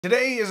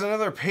Today is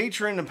another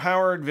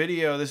patron-powered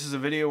video. This is a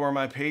video where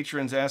my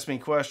patrons ask me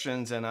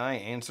questions and I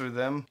answer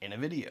them in a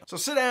video. So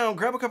sit down,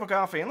 grab a cup of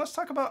coffee, and let's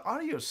talk about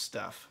audio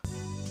stuff.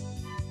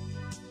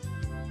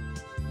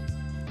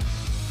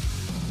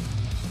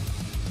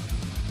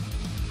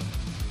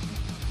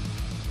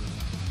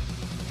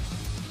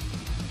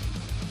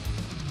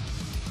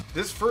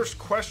 This first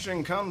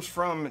question comes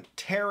from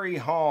Terry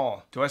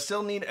Hall. Do I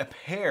still need a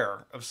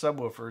pair of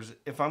subwoofers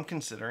if I'm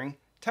considering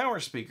tower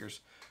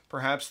speakers?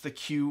 Perhaps the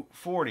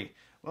Q40?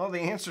 Well, the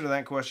answer to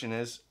that question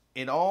is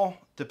it all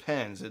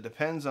depends. It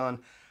depends on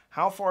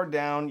how far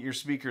down your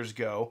speakers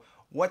go,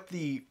 what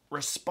the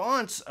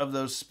response of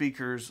those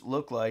speakers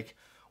look like,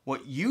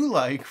 what you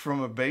like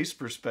from a bass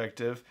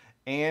perspective,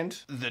 and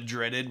the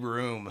dreaded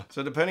room.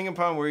 So depending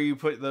upon where you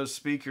put those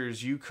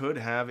speakers, you could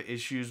have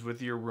issues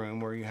with your room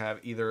where you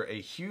have either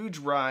a huge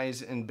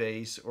rise in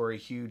bass or a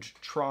huge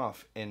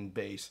trough in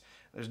bass.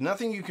 There's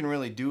nothing you can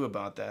really do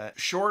about that,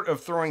 short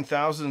of throwing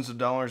thousands of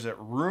dollars at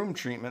room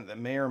treatment that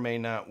may or may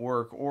not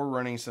work, or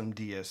running some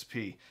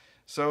DSP.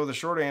 So the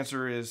short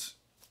answer is,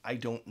 I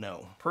don't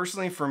know.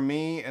 Personally, for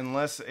me,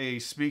 unless a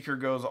speaker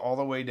goes all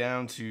the way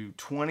down to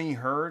 20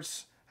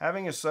 hertz,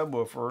 having a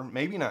subwoofer,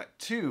 maybe not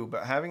two,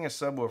 but having a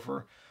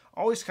subwoofer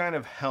always kind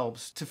of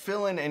helps to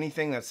fill in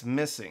anything that's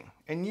missing.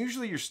 And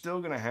usually you're still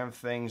gonna have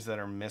things that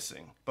are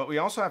missing. But we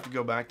also have to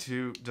go back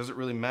to, does it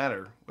really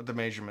matter what the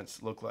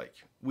measurements look like?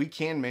 We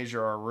can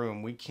measure our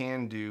room, we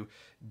can do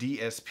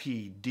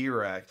DSP,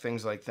 DRAC,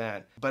 things like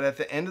that. But at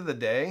the end of the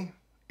day,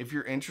 if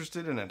you're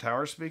interested in a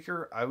tower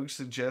speaker, I would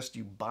suggest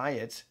you buy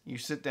it, you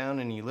sit down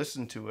and you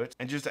listen to it,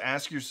 and just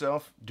ask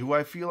yourself, do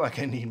I feel like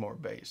I need more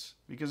bass?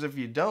 Because if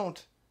you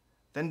don't,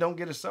 then don't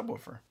get a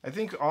subwoofer. I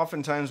think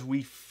oftentimes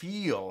we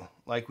feel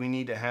like we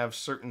need to have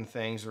certain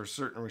things or a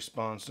certain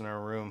response in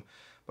our room,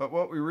 but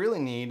what we really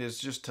need is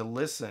just to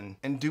listen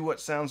and do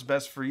what sounds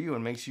best for you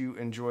and makes you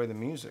enjoy the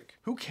music.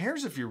 Who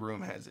cares if your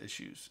room has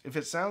issues? If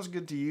it sounds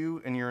good to you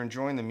and you're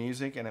enjoying the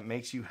music and it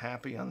makes you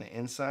happy on the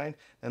inside,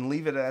 then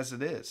leave it as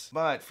it is.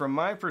 But from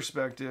my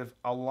perspective,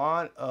 a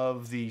lot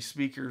of the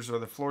speakers or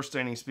the floor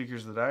standing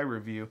speakers that I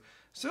review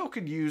still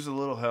could use a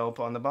little help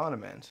on the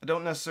bottom end. I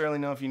don't necessarily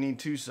know if you need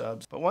two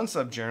subs, but one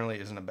sub generally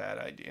isn't a bad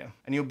idea.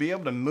 And you'll be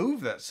able to move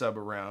that sub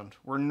around,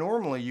 where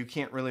normally you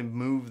can't really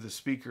move the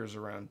speakers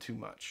around too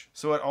much.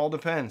 So it all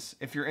depends.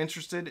 If you're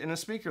interested in a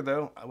speaker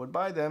though, I would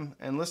buy them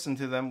and listen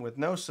to them with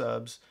no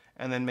subs,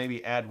 and then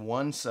maybe add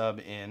one sub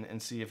in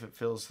and see if it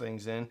fills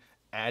things in.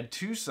 Add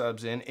two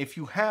subs in if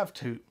you have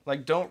to.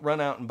 Like, don't run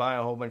out and buy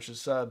a whole bunch of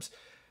subs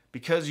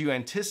because you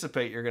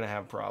anticipate you're gonna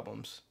have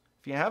problems.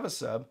 If you have a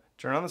sub,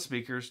 turn on the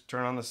speakers,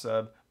 turn on the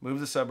sub, move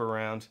the sub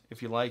around.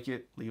 If you like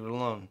it, leave it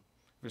alone.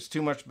 If it's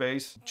too much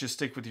bass, just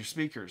stick with your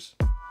speakers.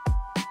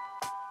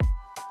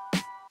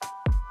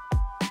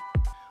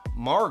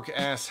 Mark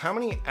asks, how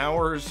many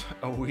hours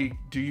a week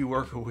do you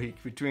work a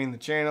week between the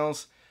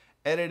channels,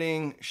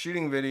 editing,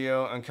 shooting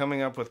video, and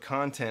coming up with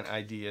content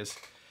ideas,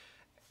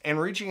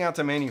 and reaching out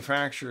to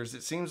manufacturers?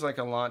 It seems like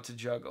a lot to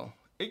juggle.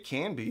 It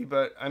can be,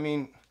 but I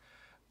mean,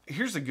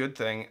 here's the good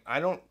thing. I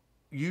don't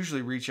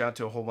usually reach out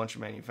to a whole bunch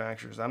of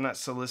manufacturers. I'm not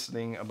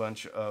soliciting a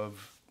bunch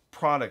of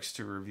products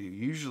to review.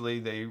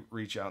 Usually they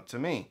reach out to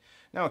me.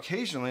 Now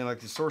occasionally, like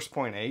the Source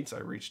Point 8s,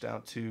 I reached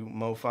out to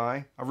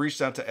MoFi. I've reached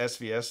out to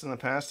SVS in the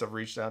past. I've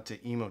reached out to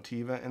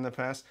Emotiva in the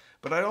past,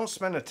 but I don't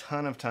spend a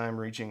ton of time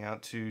reaching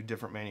out to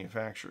different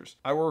manufacturers.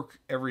 I work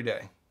every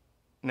day.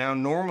 Now,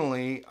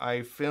 normally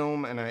I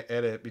film and I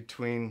edit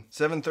between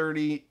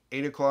 7:30,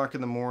 8 o'clock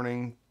in the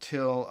morning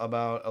till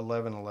about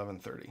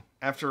 11:30.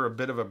 After a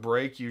bit of a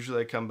break,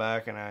 usually I come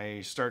back and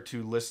I start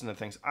to listen to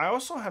things. I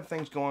also have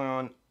things going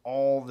on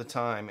all the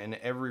time in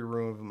every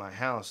room of my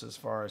house as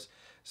far as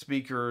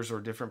speakers or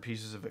different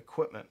pieces of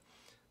equipment.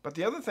 But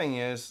the other thing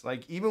is,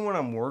 like, even when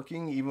I'm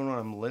working, even when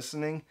I'm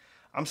listening,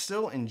 I'm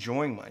still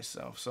enjoying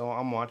myself. So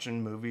I'm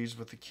watching movies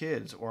with the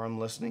kids, or I'm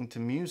listening to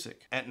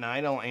music. At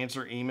night, I'll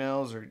answer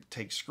emails or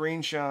take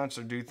screenshots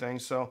or do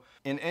things. So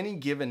in any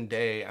given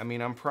day, I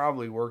mean, I'm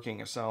probably working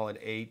a solid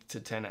 8 to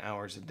 10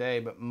 hours a day,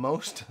 but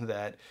most of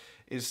that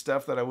is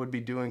stuff that I would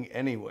be doing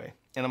anyway.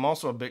 And I'm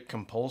also a bit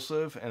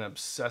compulsive and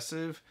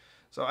obsessive.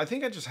 So I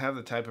think I just have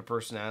the type of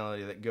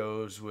personality that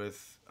goes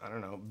with, I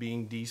don't know,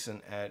 being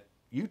decent at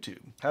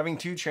YouTube. Having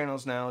two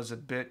channels now is a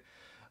bit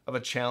of a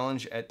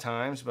challenge at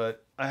times,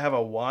 but I have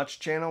a watch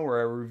channel where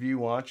I review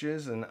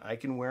watches, and I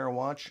can wear a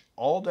watch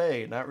all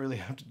day and not really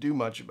have to do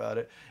much about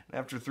it. And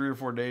after 3 or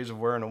 4 days of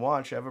wearing a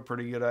watch, I have a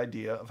pretty good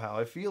idea of how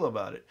I feel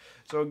about it.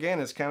 So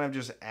again, it's kind of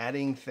just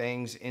adding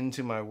things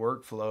into my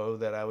workflow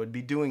that I would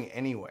be doing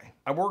anyway.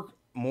 I work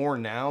more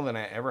now than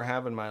I ever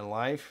have in my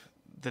life.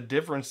 The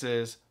difference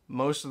is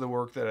most of the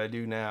work that I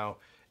do now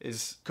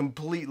is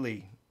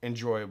completely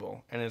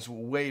enjoyable, and it's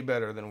way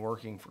better than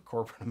working for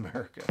corporate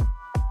America.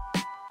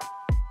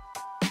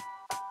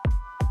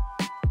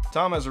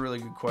 Tom has a really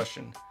good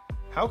question.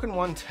 How can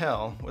one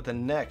tell what the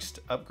next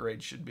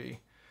upgrade should be?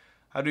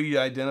 How do you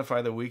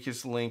identify the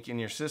weakest link in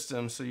your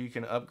system so you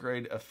can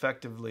upgrade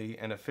effectively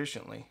and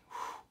efficiently?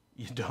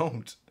 You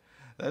don't.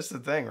 That's the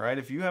thing, right?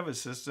 If you have a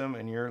system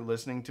and you're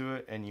listening to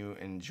it and you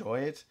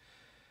enjoy it,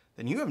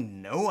 then you have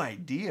no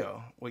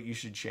idea what you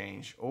should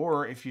change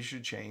or if you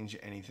should change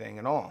anything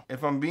at all.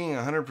 If I'm being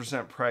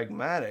 100%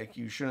 pragmatic,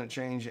 you shouldn't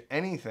change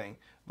anything.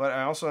 But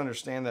I also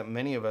understand that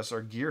many of us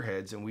are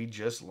gearheads and we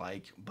just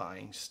like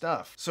buying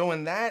stuff. So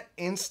in that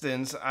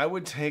instance, I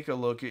would take a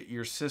look at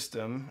your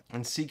system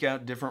and seek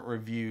out different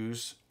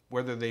reviews,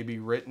 whether they be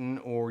written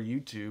or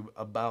YouTube,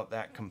 about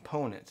that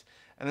component.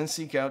 And then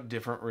seek out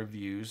different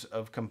reviews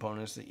of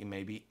components that you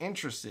may be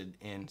interested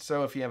in.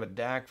 So if you have a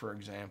DAC, for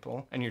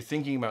example, and you're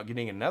thinking about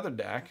getting another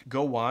DAC,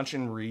 go watch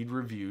and read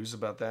reviews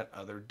about that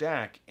other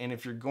DAC. And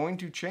if you're going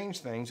to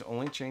change things,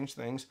 only change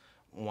things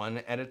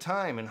one at a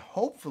time. And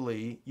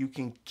hopefully you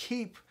can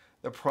keep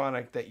the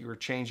product that you're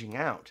changing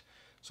out.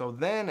 So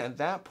then at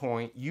that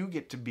point, you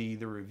get to be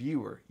the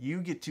reviewer.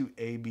 You get to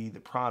A/B the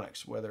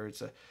products, whether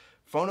it's a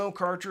phono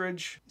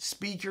cartridge,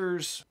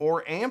 speakers,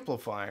 or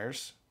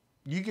amplifiers.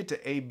 You get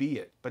to A/B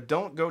it, but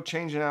don't go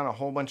changing out a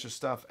whole bunch of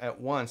stuff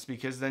at once,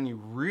 because then you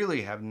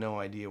really have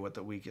no idea what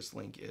the weakest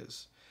link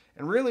is.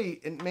 And really,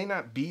 it may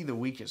not be the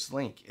weakest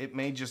link. It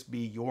may just be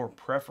your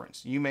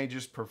preference. You may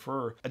just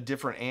prefer a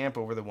different amp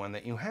over the one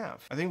that you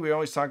have. I think we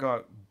always talk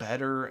about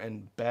better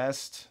and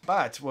best,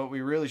 but what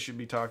we really should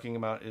be talking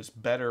about is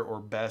better or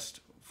best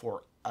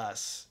for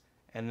us.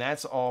 And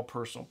that's all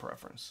personal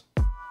preference.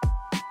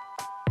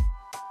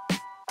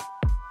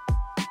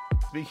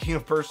 Speaking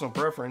of personal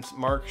preference,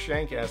 Mark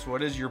Shank asks,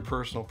 what is your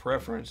personal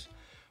preference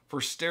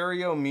for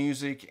stereo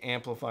music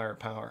amplifier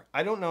power?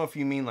 I don't know if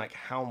you mean like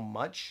how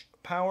much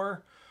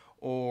power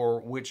or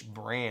which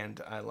brand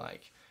I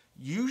like.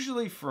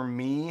 Usually for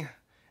me,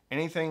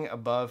 anything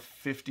above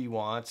 50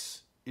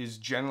 watts is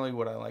generally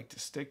what I like to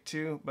stick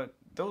to, but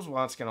those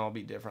watts can all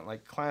be different,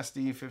 like Class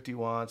D 50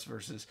 watts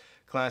versus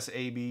Class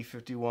AB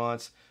 50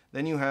 watts.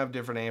 Then you have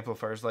different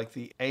amplifiers like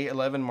the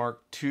A11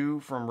 Mark II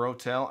from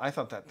Rotel. I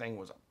thought that thing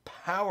was a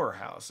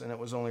powerhouse and it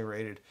was only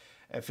rated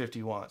at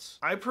 50 watts.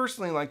 I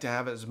personally like to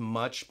have as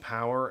much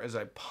power as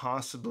I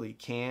possibly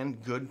can,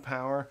 good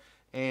power,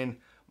 and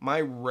my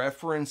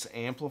reference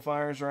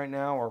amplifiers right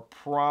now are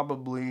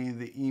probably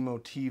the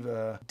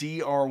Emotiva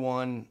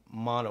DR1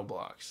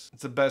 monoblocks.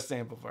 It's the best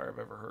amplifier I've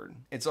ever heard.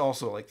 It's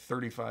also like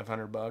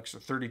 $3,500 or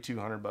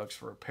 $3,200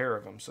 for a pair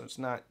of them, so it's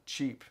not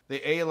cheap. The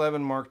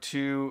A11 Mark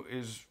II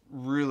is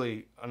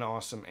really an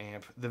awesome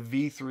amp. The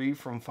V3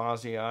 from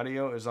Fozzy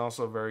Audio is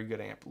also a very good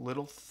amp.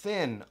 Little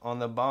thin on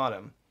the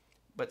bottom,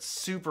 but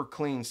super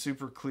clean,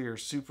 super clear,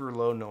 super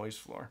low noise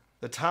floor.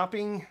 The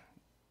topping,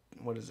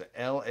 what is it,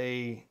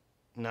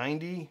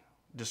 LA90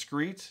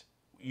 discrete,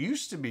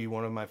 used to be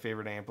one of my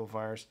favorite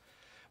amplifiers,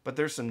 but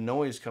there's some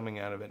noise coming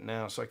out of it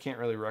now, so I can't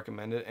really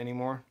recommend it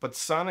anymore. But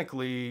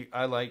sonically,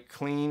 I like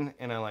clean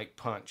and I like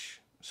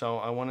punch. So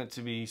I want it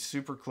to be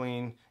super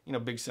clean, you know,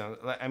 big sound.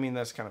 I mean,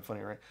 that's kind of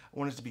funny, right? I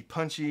want it to be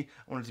punchy.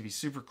 I want it to be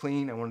super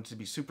clean. I want it to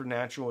be super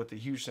natural with the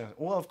huge sound.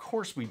 Well, of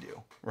course we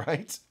do,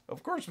 right?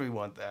 Of course we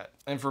want that.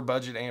 And for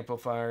budget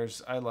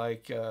amplifiers, I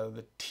like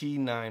the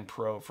T9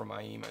 Pro from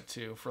IEMA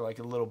too, for like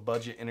a little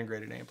budget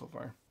integrated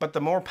amplifier. But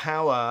the more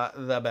power,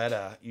 the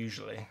better,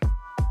 usually.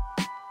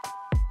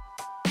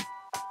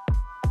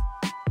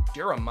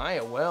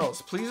 Jeremiah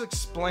Wells, please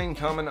explain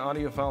common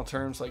audiophile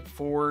terms like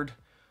forward,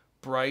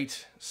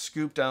 bright,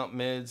 scooped out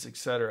mids,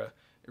 etc.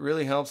 It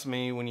really helps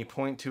me when you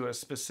point to a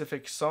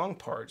specific song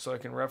part so I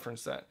can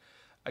reference that.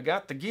 I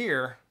got the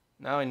gear,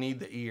 now I need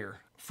the ear.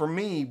 For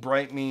me,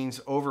 bright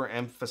means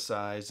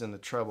overemphasize in the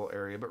treble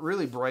area, but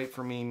really bright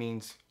for me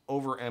means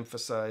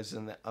overemphasize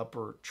in the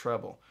upper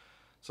treble.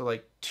 So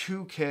like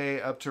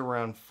 2K up to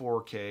around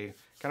 4K,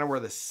 kind of where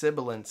the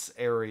sibilance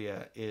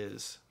area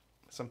is.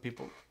 Some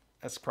people,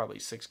 that's probably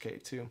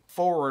 6K too.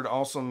 Forward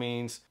also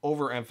means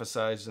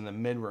overemphasized in the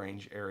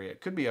mid-range area. It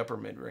could be upper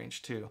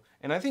mid-range too.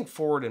 And I think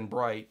forward and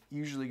bright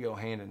usually go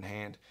hand in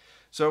hand.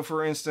 So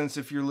for instance,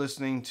 if you're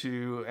listening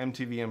to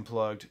MTV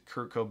Unplugged,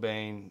 Kurt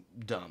Cobain,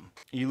 Dumb.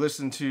 You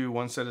listen to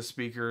one set of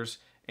speakers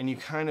and you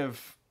kind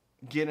of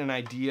get an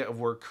idea of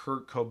where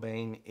Kurt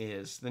Cobain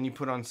is. Then you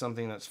put on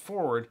something that's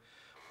forward.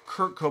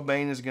 Kurt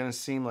Cobain is going to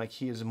seem like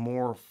he is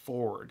more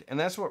forward. And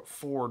that's what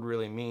forward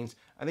really means.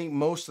 I think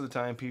most of the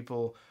time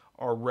people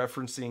are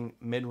referencing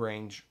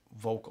mid-range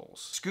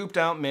vocals. Scooped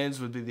out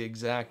mids would be the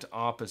exact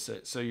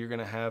opposite. So you're going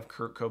to have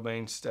Kurt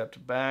Cobain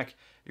stepped back.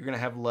 You're going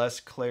to have less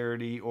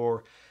clarity,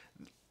 or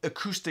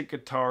acoustic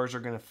guitars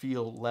are going to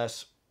feel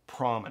less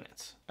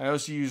prominent. I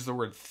also use the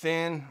word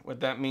thin.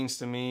 What that means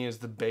to me is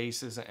the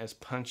bass isn't as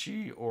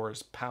punchy or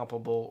as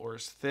palpable or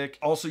as thick.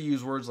 Also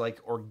use words like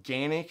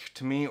organic.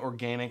 To me,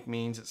 organic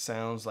means it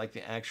sounds like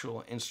the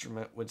actual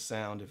instrument would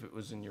sound if it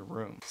was in your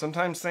room.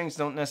 Sometimes things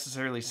don't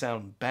necessarily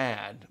sound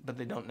bad, but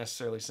they don't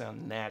necessarily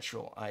sound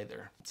natural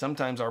either.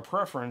 Sometimes our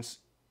preference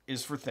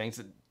is for things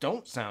that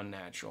don't sound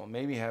natural,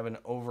 maybe have an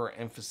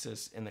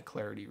overemphasis in the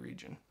clarity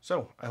region.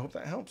 So I hope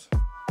that helps.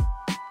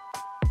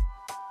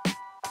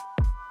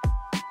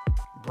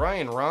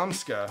 Brian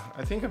Romska,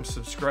 I think I'm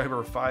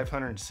subscriber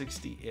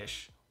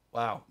 560-ish.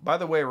 Wow. By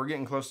the way, we're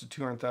getting close to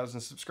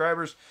 200,000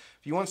 subscribers.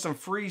 If you want some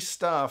free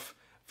stuff,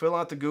 fill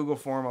out the Google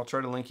form. I'll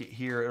try to link it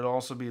here. It'll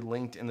also be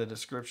linked in the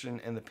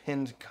description and the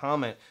pinned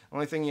comment. The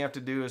only thing you have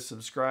to do is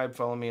subscribe,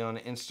 follow me on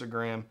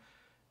Instagram,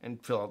 and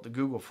fill out the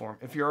Google form.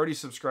 If you're already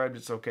subscribed,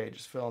 it's okay.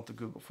 Just fill out the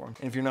Google form.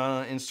 And if you're not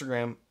on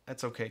Instagram,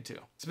 that's okay too.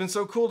 It's been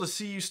so cool to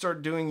see you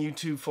start doing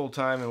YouTube full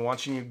time and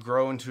watching you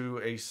grow into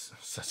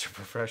such a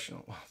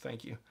professional. Well,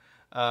 thank you.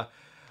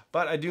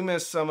 But I do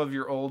miss some of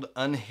your old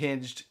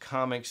unhinged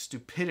comic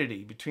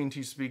stupidity. Between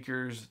two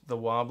speakers, the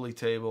wobbly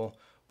table,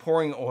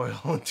 pouring oil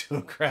into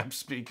a crap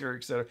speaker,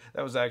 etc.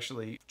 That was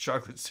actually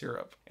chocolate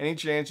syrup. Any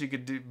chance you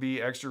could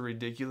be extra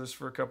ridiculous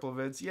for a couple of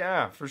vids?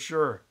 Yeah, for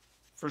sure.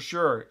 For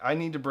sure. I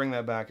need to bring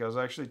that back. I was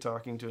actually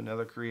talking to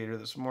another creator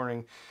this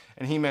morning,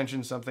 and he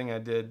mentioned something I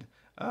did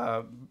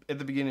at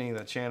the beginning of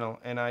the channel,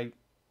 and I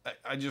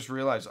just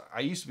realized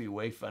I used to be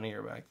way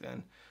funnier back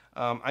then.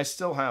 I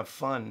still have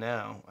fun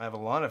now. I have a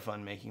lot of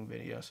fun making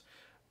videos,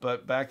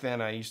 but back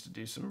then I used to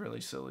do some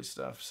really silly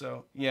stuff.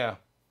 So yeah,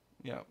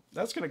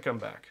 that's gonna come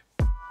back.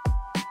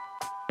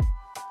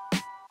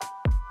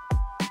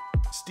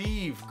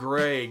 Steve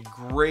Gray,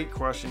 great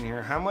question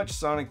here. How much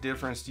sonic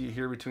difference do you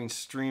hear between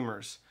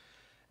streamers?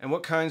 And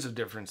what kinds of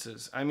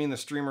differences? I mean the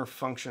streamer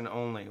function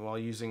only while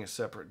using a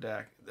separate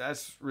DAC.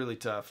 That's really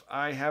tough.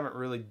 I haven't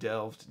really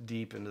delved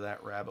deep into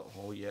that rabbit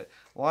hole yet.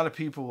 A lot of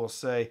people will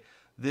say,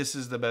 this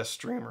is the best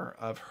streamer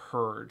I've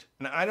heard.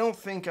 And I don't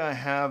think I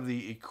have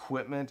the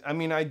equipment. I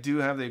mean, I do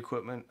have the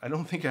equipment. I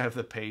don't think I have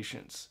the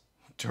patience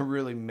to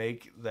really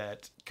make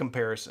that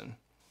comparison.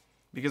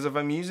 Because if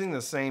I'm using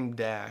the same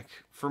DAC,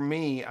 for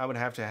me, I would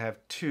have to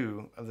have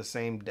two of the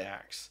same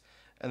DACs.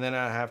 And then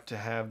I'd have to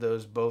have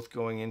those both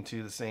going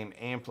into the same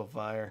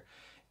amplifier,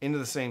 into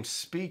the same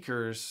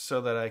speakers,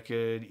 so that I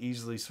could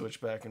easily switch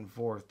back and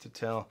forth to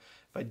tell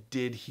if I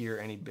did hear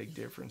any big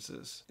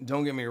differences.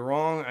 Don't get me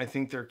wrong, I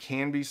think there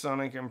can be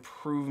sonic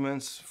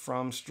improvements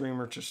from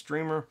streamer to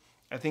streamer.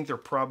 I think they're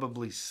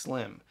probably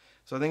slim.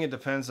 So I think it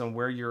depends on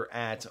where you're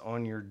at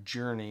on your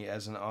journey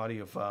as an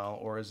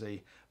audiophile or as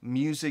a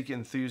music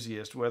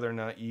enthusiast, whether or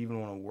not you even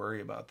want to worry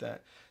about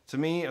that. To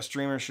me, a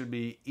streamer should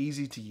be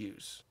easy to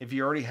use. If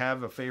you already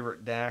have a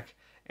favorite DAC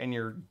and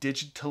you're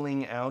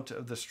digitaling out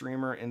of the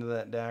streamer into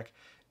that DAC,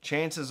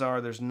 chances are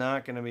there's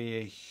not going to be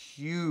a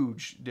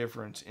huge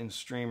difference in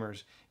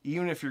streamers,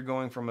 even if you're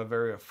going from a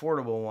very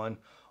affordable one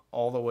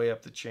all the way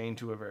up the chain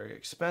to a very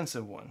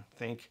expensive one.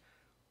 Think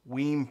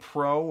Weem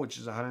Pro, which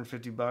is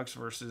 $150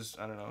 versus,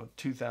 I don't know,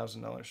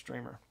 $2,000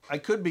 streamer. I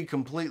could be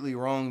completely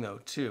wrong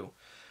though too,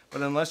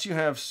 but unless you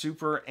have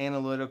super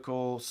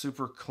analytical,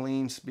 super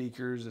clean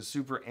speakers, a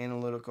super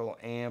analytical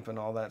amp and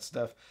all that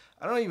stuff,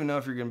 I don't even know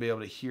if you're going to be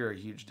able to hear a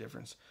huge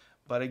difference.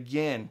 But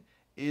again,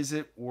 is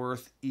it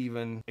worth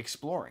even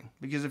exploring?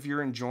 Because if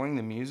you're enjoying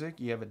the music,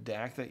 you have a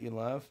DAC that you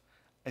love,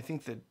 I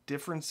think the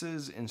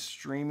differences in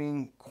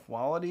streaming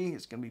quality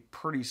is going to be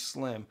pretty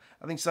slim.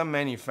 I think some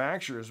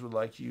manufacturers would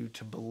like you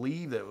to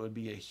believe that it would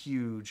be a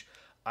huge,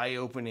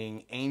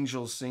 eye-opening,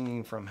 angels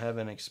singing from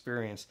heaven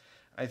experience.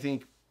 I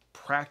think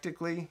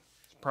practically,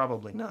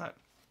 probably not.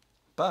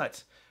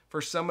 But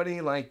for somebody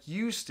like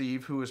you,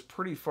 Steve, who is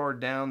pretty far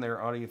down their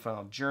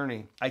audiophile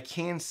journey, I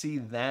can see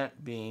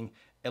that being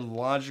a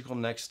logical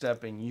next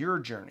step in your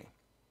journey.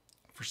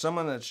 For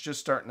someone that's just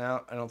starting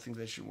out, I don't think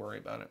they should worry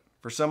about it.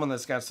 For someone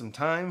that's got some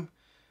time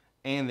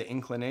and the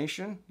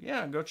inclination,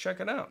 yeah, go check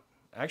it out.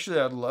 Actually,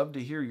 I'd love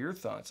to hear your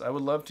thoughts. I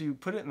would love to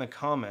put it in the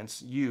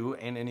comments, you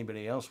and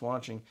anybody else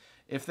watching,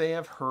 if they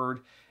have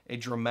heard a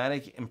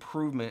dramatic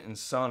improvement in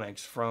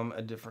sonics from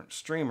a different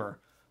streamer.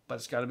 But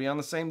it's got to be on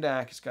the same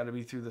DAC, it's got to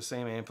be through the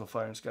same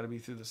amplifier, it's got to be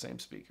through the same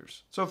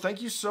speakers. So thank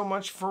you so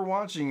much for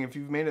watching. If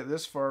you've made it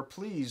this far,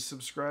 please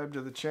subscribe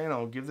to the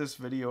channel. Give this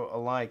video a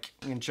like.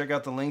 You can check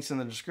out the links in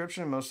the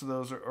description. Most of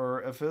those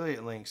are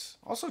affiliate links.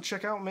 Also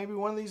check out maybe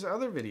one of these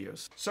other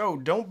videos. So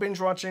don't binge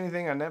watch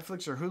anything on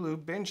Netflix or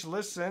Hulu. Binge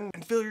listen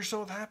and fill your soul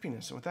with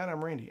happiness. And with that,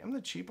 I'm Randy. I'm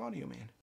the Cheap Audio Man.